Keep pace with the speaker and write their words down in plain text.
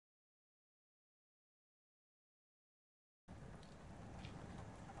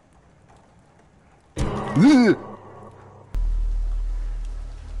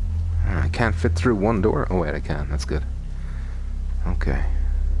I can't fit through one door. Oh wait, I can. That's good. Okay.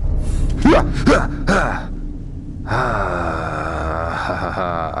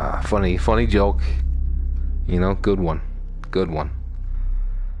 Funny joke. You know, good one. Good one.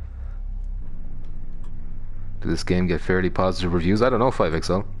 Did this game get fairly positive reviews? I don't know,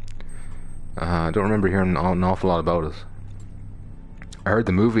 5XL. I don't remember hearing an awful lot about it. I heard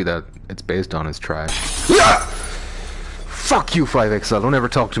the movie that it's based on is trash. Fuck you, 5XL. Don't ever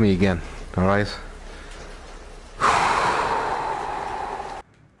talk to me again. Alright?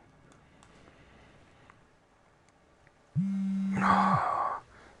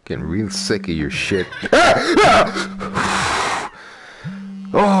 Getting real sick of your shit.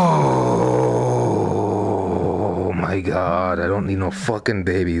 Oh my god, I don't need no fucking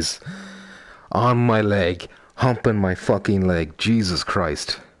babies on my leg, humping my fucking leg. Jesus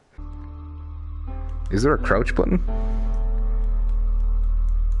Christ. Is there a crouch button?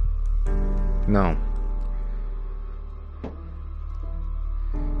 No.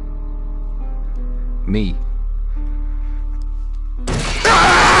 Me.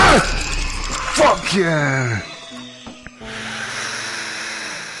 Ah! Fuck yeah!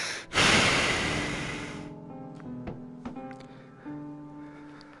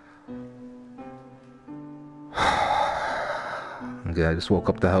 Okay, I just woke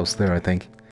up the house there, I think.